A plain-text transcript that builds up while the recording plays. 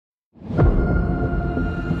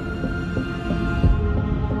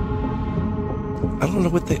I don't know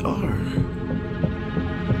what they are.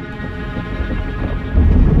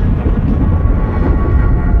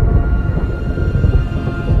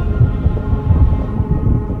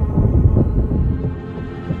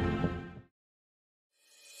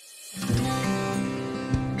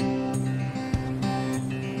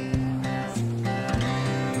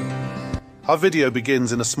 Our video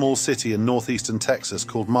begins in a small city in northeastern Texas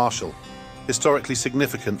called Marshall, historically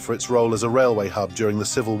significant for its role as a railway hub during the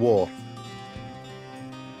Civil War.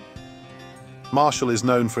 Marshall is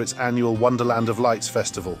known for its annual Wonderland of Lights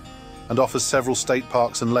festival and offers several state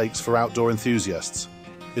parks and lakes for outdoor enthusiasts.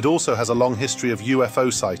 It also has a long history of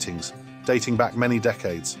UFO sightings, dating back many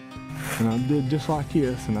decades. And I did just like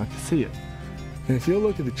this, and I could see it. And if you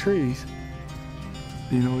look at the trees,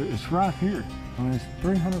 you know, it's right here. I mean, it's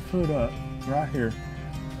 300 foot up. Right here.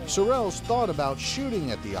 Sorrells thought about shooting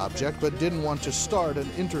at the object, but didn't want to start an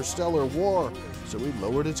interstellar war, so he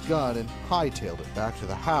lowered his gun and hightailed it back to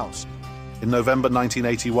the house. In November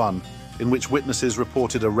 1981, in which witnesses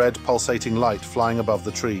reported a red pulsating light flying above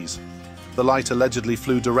the trees. The light allegedly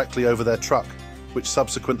flew directly over their truck, which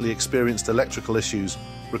subsequently experienced electrical issues,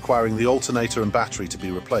 requiring the alternator and battery to be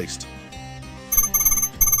replaced.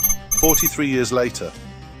 43 years later,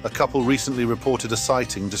 a couple recently reported a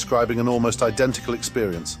sighting describing an almost identical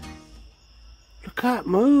experience. Look how it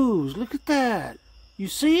moves. Look at that. You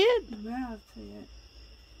see it? Yeah, I see it.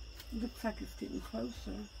 It looks like it's getting closer.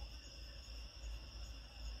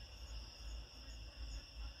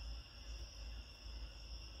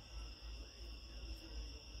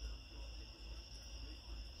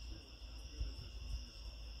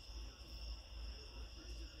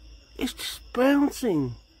 It's just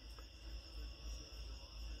bouncing.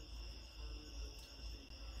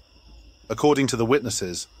 According to the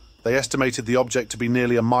witnesses, they estimated the object to be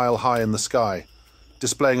nearly a mile high in the sky,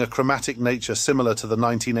 displaying a chromatic nature similar to the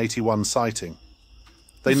 1981 sighting.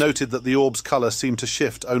 They noted that the orb's color seemed to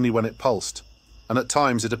shift only when it pulsed, and at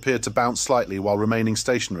times it appeared to bounce slightly while remaining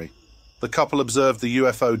stationary. The couple observed the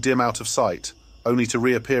UFO dim out of sight, only to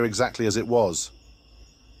reappear exactly as it was.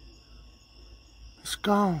 It's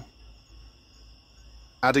gone.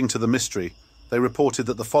 Adding to the mystery, they reported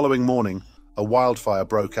that the following morning, a wildfire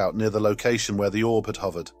broke out near the location where the orb had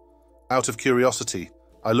hovered. Out of curiosity,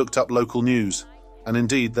 I looked up local news, and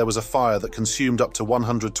indeed there was a fire that consumed up to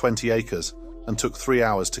 120 acres and took 3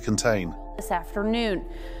 hours to contain. This afternoon,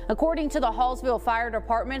 according to the Hallsville Fire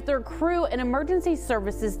Department, their crew and Emergency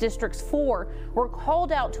Services Districts 4 were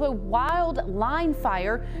called out to a wild line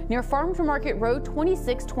fire near Farm to Market Road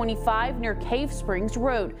 2625 near Cave Springs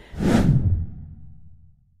Road.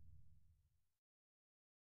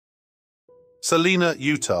 Salina,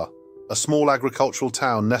 Utah, a small agricultural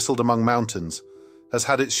town nestled among mountains, has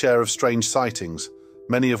had its share of strange sightings,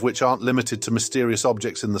 many of which aren't limited to mysterious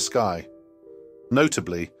objects in the sky.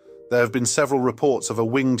 Notably, there have been several reports of a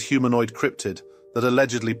winged humanoid cryptid that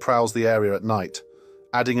allegedly prowls the area at night,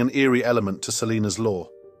 adding an eerie element to Salina's lore.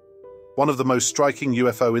 One of the most striking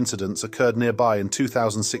UFO incidents occurred nearby in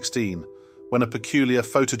 2016, when a peculiar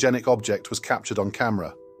photogenic object was captured on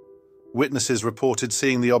camera. Witnesses reported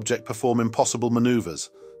seeing the object perform impossible maneuvers,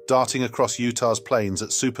 darting across Utah's plains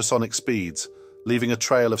at supersonic speeds, leaving a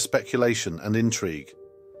trail of speculation and intrigue.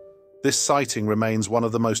 This sighting remains one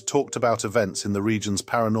of the most talked about events in the region's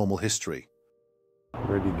paranormal history.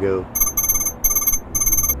 Where'd he go?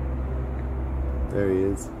 There he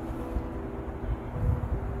is.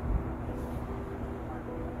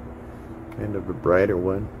 Kind of a brighter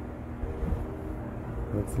one.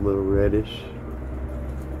 That's a little reddish.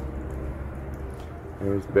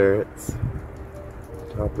 There's Barrett's,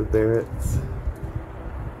 top of Barrett's,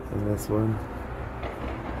 and this one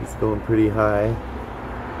is going pretty high.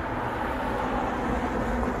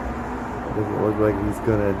 Doesn't look like he's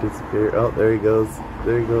gonna disappear. Oh, there he goes,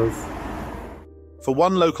 there he goes. For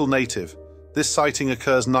one local native, this sighting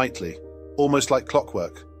occurs nightly, almost like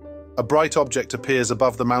clockwork. A bright object appears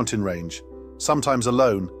above the mountain range, sometimes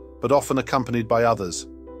alone, but often accompanied by others.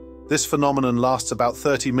 This phenomenon lasts about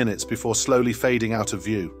 30 minutes before slowly fading out of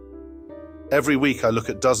view. Every week I look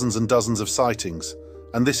at dozens and dozens of sightings,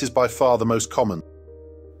 and this is by far the most common.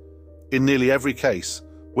 In nearly every case,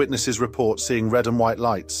 witnesses report seeing red and white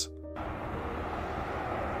lights.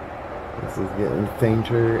 This is getting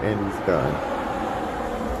fainter and he's gone.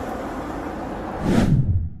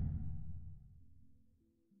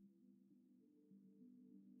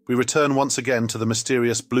 We return once again to the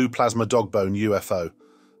mysterious blue plasma dogbone UFO,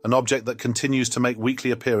 an object that continues to make weekly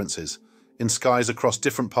appearances in skies across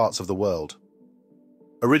different parts of the world.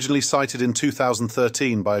 Originally sighted in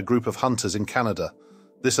 2013 by a group of hunters in Canada,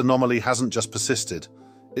 this anomaly hasn't just persisted,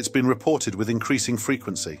 it's been reported with increasing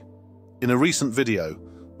frequency. In a recent video,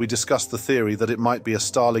 we discussed the theory that it might be a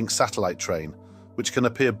Starlink satellite train, which can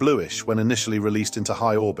appear bluish when initially released into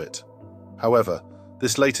high orbit. However,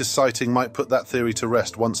 this latest sighting might put that theory to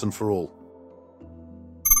rest once and for all.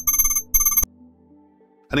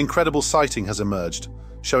 An incredible sighting has emerged,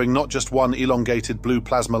 showing not just one elongated blue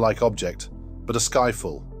plasma-like object, but a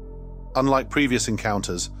skyfall. Unlike previous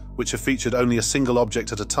encounters, which have featured only a single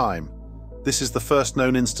object at a time, this is the first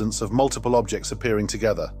known instance of multiple objects appearing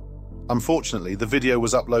together. Unfortunately, the video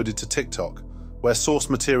was uploaded to TikTok, where source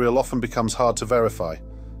material often becomes hard to verify,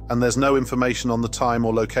 and there's no information on the time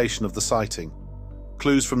or location of the sighting.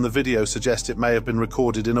 Clues from the video suggest it may have been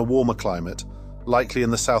recorded in a warmer climate, likely in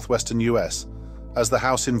the southwestern US, as the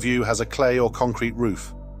house in view has a clay or concrete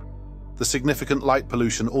roof. The significant light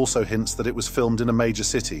pollution also hints that it was filmed in a major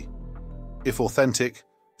city. If authentic,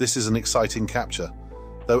 this is an exciting capture,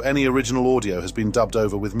 though any original audio has been dubbed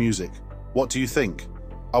over with music. What do you think?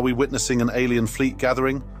 Are we witnessing an alien fleet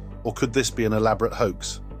gathering, or could this be an elaborate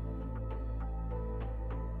hoax?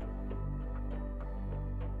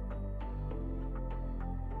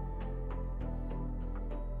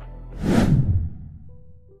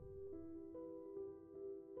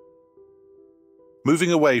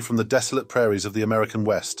 Moving away from the desolate prairies of the American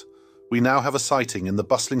West, we now have a sighting in the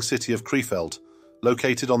bustling city of Krefeld,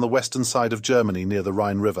 located on the western side of Germany near the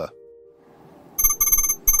Rhine River.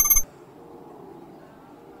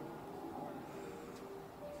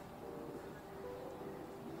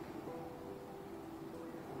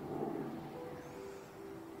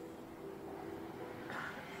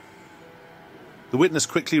 The witness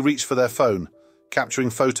quickly reached for their phone, capturing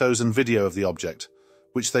photos and video of the object,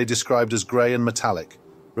 which they described as grey and metallic,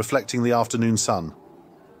 reflecting the afternoon sun.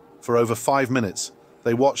 For over 5 minutes,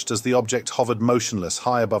 they watched as the object hovered motionless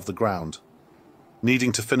high above the ground.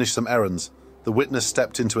 Needing to finish some errands, the witness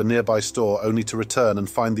stepped into a nearby store only to return and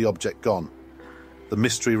find the object gone. The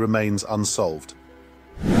mystery remains unsolved.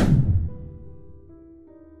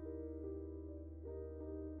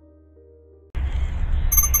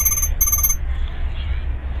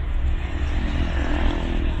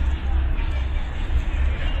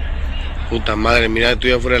 Puta madre, mira,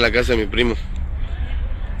 estoy afuera de la casa de mi primo.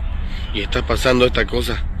 Y está pasando esta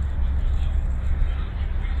cosa.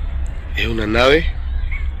 ¿Es una nave?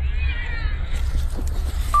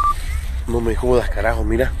 No me jodas, carajo,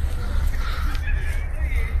 mira.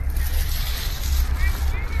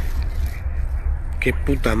 ¿Qué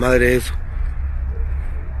puta madre es eso?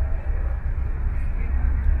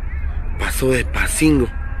 Pasó despacingo.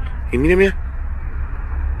 Y mira, mira.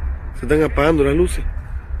 Se están apagando las luces.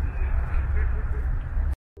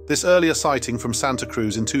 This earlier sighting from Santa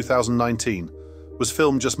Cruz in 2019 was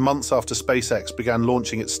filmed just months after SpaceX began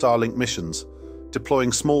launching its Starlink missions,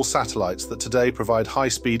 deploying small satellites that today provide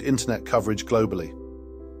high-speed internet coverage globally.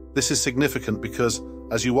 This is significant because,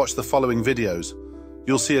 as you watch the following videos,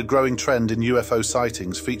 you'll see a growing trend in UFO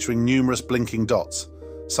sightings featuring numerous blinking dots,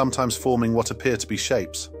 sometimes forming what appear to be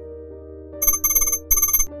shapes.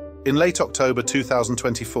 In late October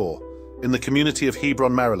 2024, in the community of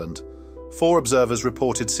Hebron, Maryland, 4 observers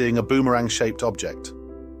reported seeing a boomerang-shaped object.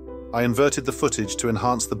 I inverted the footage to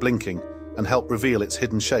enhance the blinking and help reveal its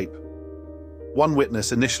hidden shape. One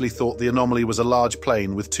witness initially thought the anomaly was a large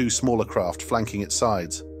plane with 2 smaller craft flanking its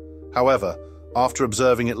sides. However, after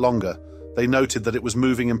observing it longer, they noted that it was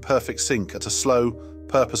moving in perfect sync at a slow,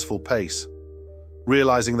 purposeful pace.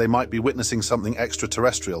 Realizing they might be witnessing something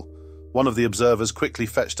extraterrestrial, one of the observers quickly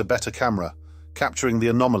fetched a better camera, capturing the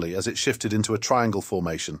anomaly as it shifted into a triangle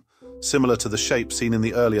formation, similar to the shape seen in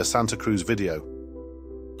the earlier Santa Cruz video.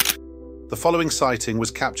 The following sighting was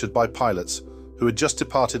captured by pilots who had just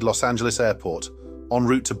departed Los Angeles Airport en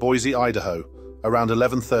route to Boise, Idaho, around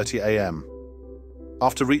 11:30 a.m.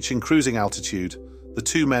 After reaching cruising altitude, the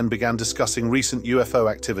 2 men began discussing recent UFO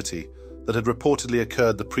activity that had reportedly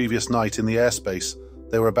occurred the previous night in the airspace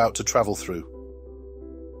they were about to travel through.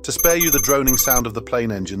 To spare you the droning sound of the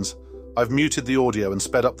plane engines, I've muted the audio and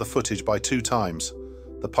sped up the footage by 2 times.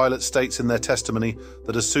 The pilot states in their testimony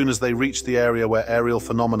that as soon as they reached the area where aerial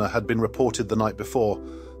phenomena had been reported the night before,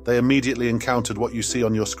 they immediately encountered what you see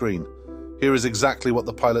on your screen. Here is exactly what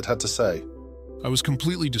the pilot had to say. I was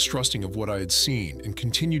completely distrusting of what I had seen and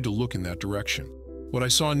continued to look in that direction. What I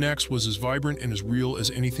saw next was as vibrant and as real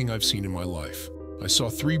as anything I've seen in my life. I saw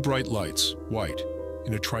 3 bright lights, white,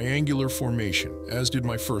 in a triangular formation, as did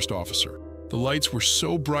my first officer. The lights were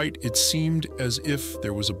so bright it seemed as if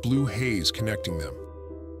there was a blue haze connecting them.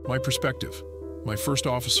 My perspective, my first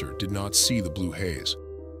officer did not see the blue haze.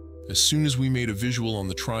 As soon as we made a visual on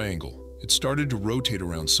the triangle, it started to rotate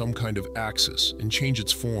around some kind of axis and change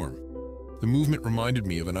its form. The movement reminded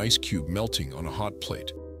me of an ice cube melting on a hot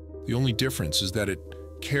plate. The only difference is that it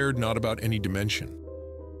cared not about any dimension.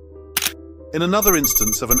 In another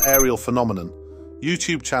instance of an aerial phenomenon,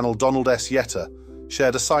 YouTube channel Donald S. Yetter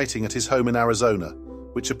shared a sighting at his home in Arizona,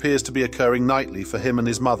 which appears to be occurring nightly for him and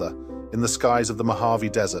his mother in the skies of the Mojave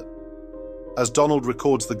Desert. As Donald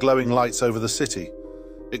records the glowing lights over the city,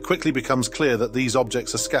 it quickly becomes clear that these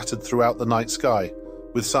objects are scattered throughout the night sky,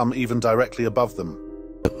 with some even directly above them.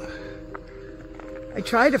 I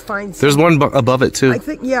tried to find some. There's one above it too. I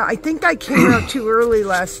think I came out too early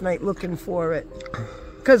last night looking for it.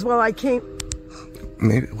 Because, well, I came...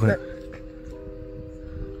 Maybe, what?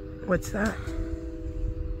 What's that?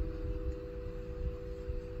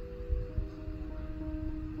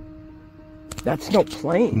 That's no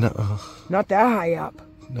plane. No. Not that high up.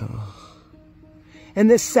 No. And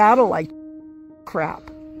this satellite crap.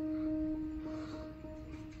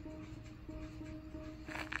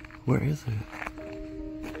 Where is it?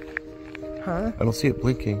 Huh? I don't see it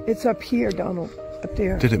blinking. It's up here, Donald. Up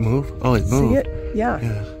there. Did it move? Oh, it moved. See it? Yeah.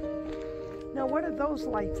 Yeah. Now, what are those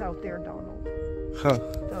lights out there, Donald? Huh?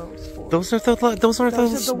 Those are the those are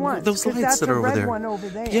the ones. Those lights that's that are a over red there. One over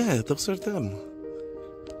there. Yeah, those are them.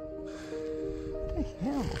 What the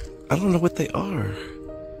hell? I don't know what they are.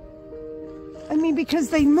 I mean, because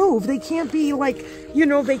they move. They can't be like, you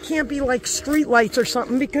know, they can't be like street lights or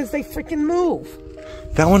something because they freaking move.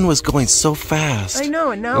 That one was going so fast. I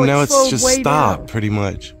know, and now it's slowed just way stopped, down. pretty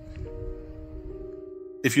much.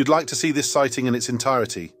 If you'd like to see this sighting in its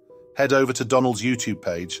entirety, head over to Donald's YouTube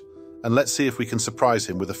page and let's see if we can surprise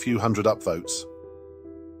him with a few hundred upvotes.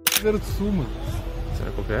 Será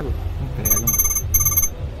que eu pego? Não pega, mano.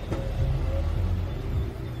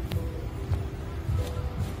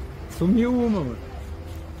 Sumiu uma, mano.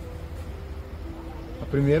 A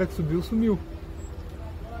primeira que subiu, sumiu.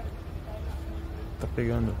 Tá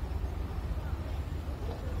pegando.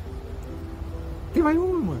 Tem mais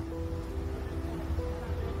uma, mano.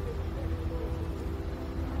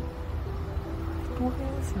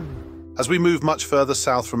 As we move much further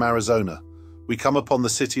south from Arizona, we come upon the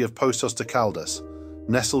city of Poços de Caldas,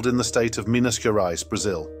 nestled in the state of Minas Gerais,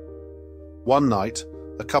 Brazil. One night,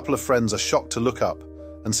 a couple of friends are shocked to look up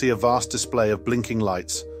and see a vast display of blinking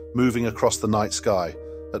lights moving across the night sky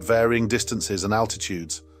at varying distances and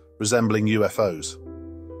altitudes, resembling UFOs.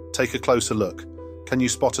 Take a closer look. Can you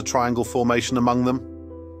spot a triangle formation among them?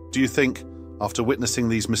 Do you think, after witnessing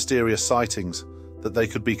these mysterious sightings, that they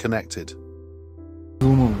could be connected?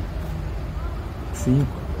 Uma, sim.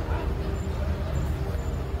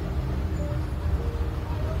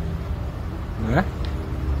 Né?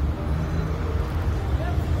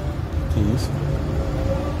 Que isso?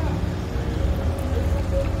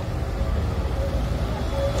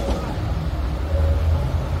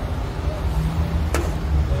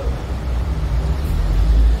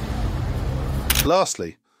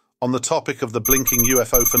 Lastly, on the topic of the blinking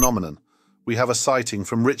UFO phenomenon, we have a sighting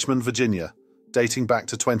from Richmond, Virginia, dating back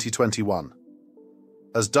to 2021.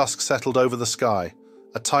 As dusk settled over the sky,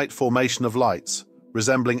 a tight formation of lights,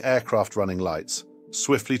 resembling aircraft running lights,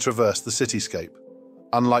 swiftly traversed the cityscape.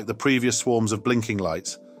 Unlike the previous swarms of blinking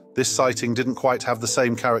lights, this sighting didn't quite have the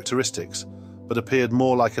same characteristics, but appeared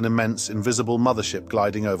more like an immense, invisible mothership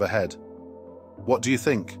gliding overhead. What do you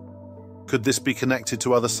think? Could this be connected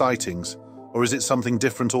to other sightings, or is it something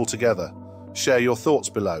different altogether? Share your thoughts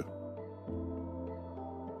below.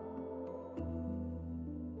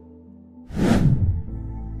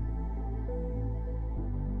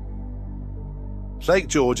 Lake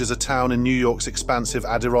George is a town in New York's expansive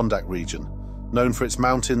Adirondack region, known for its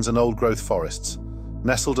mountains and old-growth forests.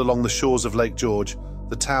 Nestled along the shores of Lake George,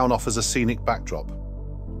 the town offers a scenic backdrop.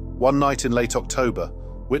 One night in late October,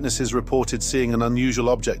 witnesses reported seeing an unusual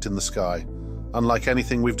object in the sky, unlike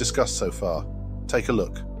anything we've discussed so far. Take a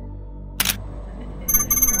look.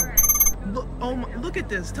 Look, oh my, look at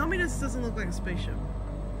this. Tell me this doesn't look like a spaceship.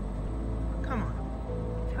 Come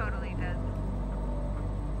on. Totally does.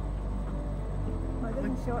 Well, it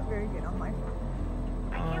doesn't show it very good on my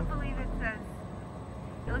phone. I can't believe it says.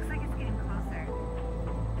 It looks like it's getting closer.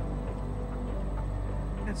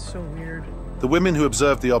 That's so weird. The women who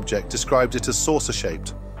observed the object described it as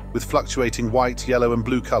saucer-shaped, with fluctuating white, yellow and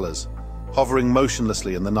blue colors, hovering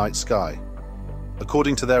motionlessly in the night sky.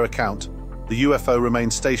 According to their account, the UFO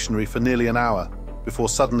remained stationary for nearly an hour before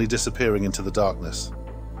suddenly disappearing into the darkness.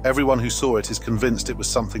 Everyone who saw it is convinced it was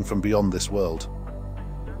something from beyond this world.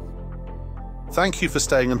 Thank you for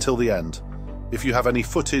staying until the end. If you have any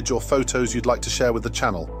footage or photos you'd like to share with the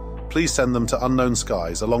channel, please send them to Unknown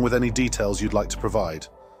Skies along with any details you'd like to provide.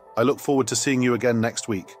 I look forward to seeing you again next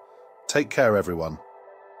week. Take care, everyone.